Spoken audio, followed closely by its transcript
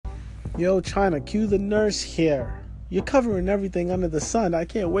Yo, China, cue the nurse here. You're covering everything under the sun. I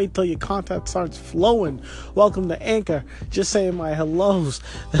can't wait till your content starts flowing. Welcome to Anchor. Just saying my hellos.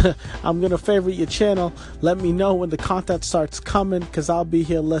 I'm going to favorite your channel. Let me know when the content starts coming because I'll be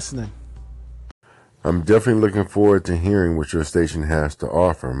here listening. I'm definitely looking forward to hearing what your station has to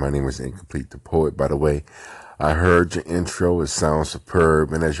offer. My name is Incomplete the Poet, by the way. I heard your intro. It sounds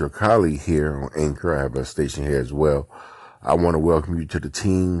superb. And as your colleague here on Anchor, I have a station here as well. I want to welcome you to the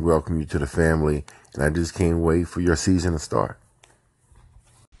team, welcome you to the family, and I just can't wait for your season to start.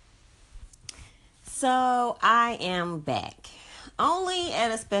 So I am back, only at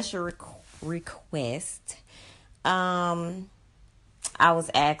a special request. I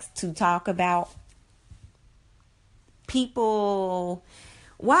was asked to talk about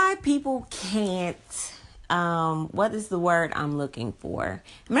why people can't, what is the word I'm looking for?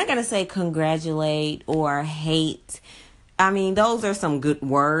 I'm not going to say congratulate or hate. I mean, those are some good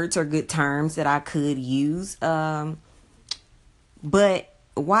words or good terms that I could use. But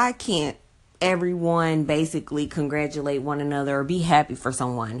why can't everyone basically congratulate one another or be happy for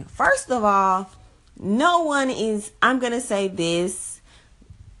someone? First of all, I'm going to say this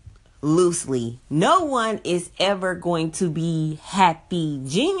loosely. No one is ever going to be happy,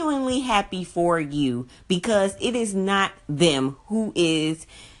 genuinely happy for you, because it is not them who is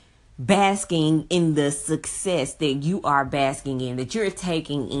basking in the success that you are basking in, that you're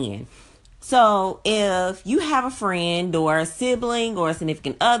taking in. So if you have a friend or a sibling or a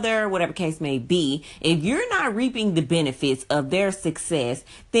significant other, whatever case may be, if you're not reaping the benefits of their success,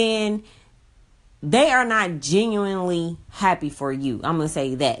 then they are not genuinely happy for you. I'm going to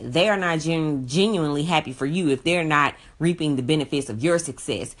say that. They are not genuinely happy for you if they're not reaping the benefits of your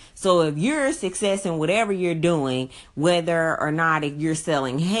success. So if you're success in whatever you're doing, whether or not if you're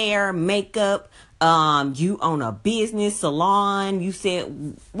selling hair, makeup, you own a business, salon, you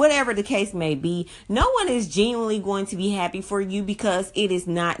said whatever the case may be, no one is genuinely going to be happy for you because it is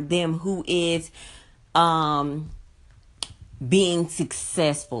not them who is, being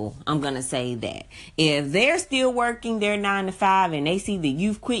successful. I'm going to say that. If they're still working their 9 to 5 and they see that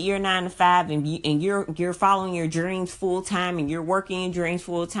you've quit your 9 to 5 and you're following your dreams full time and you're working your dreams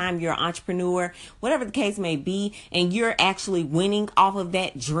full time, you're an entrepreneur, whatever the case may be, and you're actually winning off of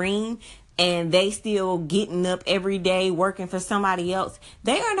that dream, and they still getting up every day working for somebody else,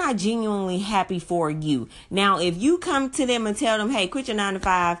 they are not genuinely happy for you. Now, if you come to them and tell them, hey, quit your 9 to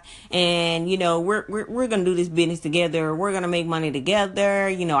 5 and, we're going to do this business together. We're going to make money together.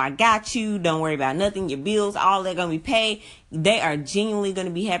 I got you. Don't worry about nothing. Your bills, all they're going to be paid. They are genuinely going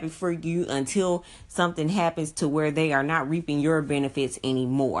to be happy for you until something happens to where they are not reaping your benefits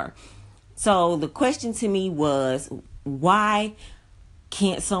anymore. So the question to me was, why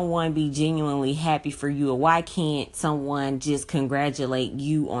can't someone be genuinely happy for you? Or why can't someone just congratulate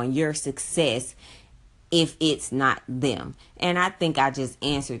you on your success if it's not them? And I think I just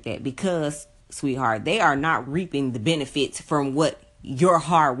answered that because, sweetheart, they are not reaping the benefits from what your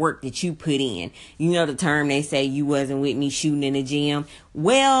hard work that you put in. You know the term they say, you wasn't with me shooting in the gym.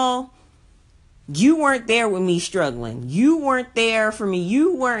 Well, you weren't there with me struggling. You weren't there for me.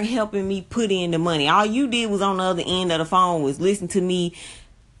 You weren't helping me put in the money. All you did was on the other end of the phone was listen to me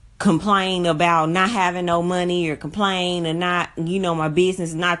complain about not having no money, or complain and not, my business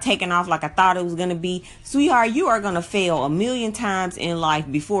is not taking off like I thought it was going to be. Sweetheart, you are going to fail a million times in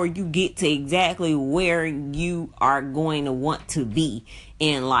life before you get to exactly where you are going to want to be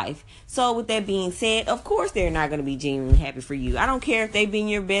in life. So with that being said, of course they're not going to be genuinely happy for you. I don't care if they've been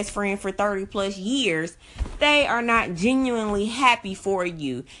your best friend for 30 plus years. They are not genuinely happy for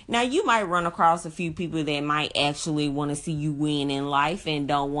you. Now, you might run across a few people that might actually want to see you win in life and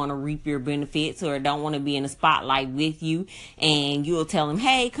don't want to reap your benefits or don't want to be in the spotlight with you. And you'll tell them,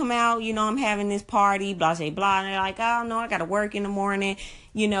 hey, come out, I'm having this party, blah, blah, blah. And they're like, oh, no, I got to work in the morning.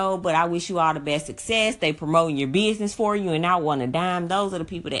 But I wish you all the best success. They promoting your business for you and not want a dime. Those are the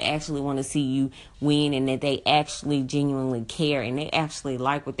people that actually want to see you win, and that they actually genuinely care and they actually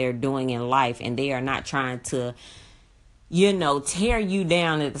like what they're doing in life, and they are not trying to, tear you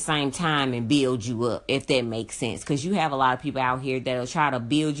down at the same time and build you up, if that makes sense. Because you have a lot of people out here that'll try to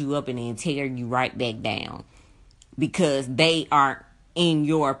build you up and then tear you right back down because they aren't in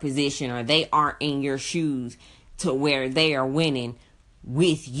your position or they aren't in your shoes to where they are winning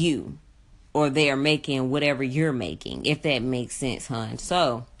with you, or they are making whatever you're making, if that makes sense, hon.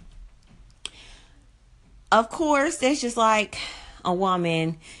 So, of course, that's just like, a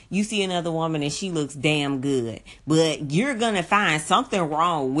woman, you see another woman and she looks damn good, but you're gonna find something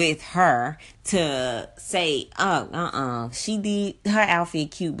wrong with her to say, she did her outfit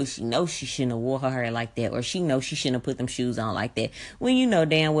cute, but she knows she shouldn't have wore her hair like that, or she knows she shouldn't have put them shoes on like that. When you know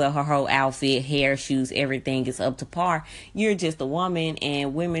damn well her whole outfit, hair, shoes, everything is up to par. You're just a woman,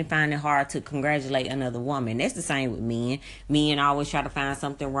 and women find it hard to congratulate another woman. That's the same with men. Men always try to find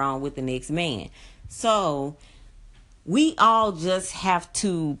something wrong with the next man. So we all just have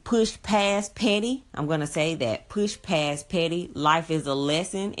to push past petty. I'm going to say that. Push past petty. Life is a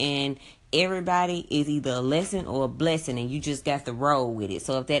lesson, and everybody is either a lesson or a blessing, and you just got to roll with it.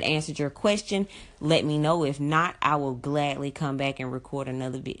 So if that answered your question, let me know. If not, I will gladly come back and record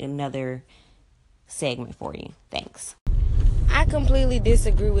another segment for you. Thanks. I completely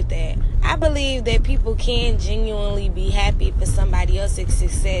disagree with that. I believe that people can genuinely be happy for somebody else's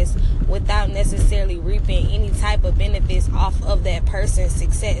success without necessarily reaping any type of benefits off of that person's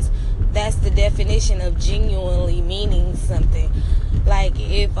success. That's the definition of genuinely meaning something. Like,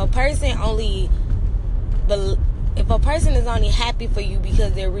 if a person is only happy for you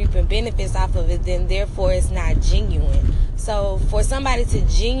because they're reaping benefits off of it, then therefore it's not genuine. So for somebody to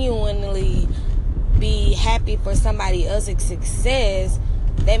genuinely be happy for somebody else's success,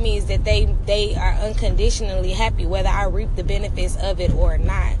 that means that they are unconditionally happy, whether I reap the benefits of it or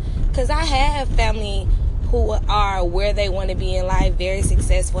not. Because I have family who are where they want to be in life, very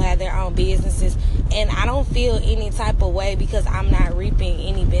successful, have their own businesses, and I don't feel any type of way because I'm not reaping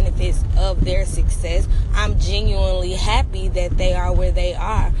any benefits of their success. I'm genuinely happy that they are where they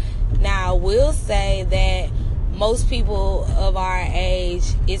are. Now, I will say that most people of our age,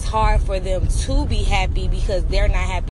 it's hard for them to be happy because they're not happy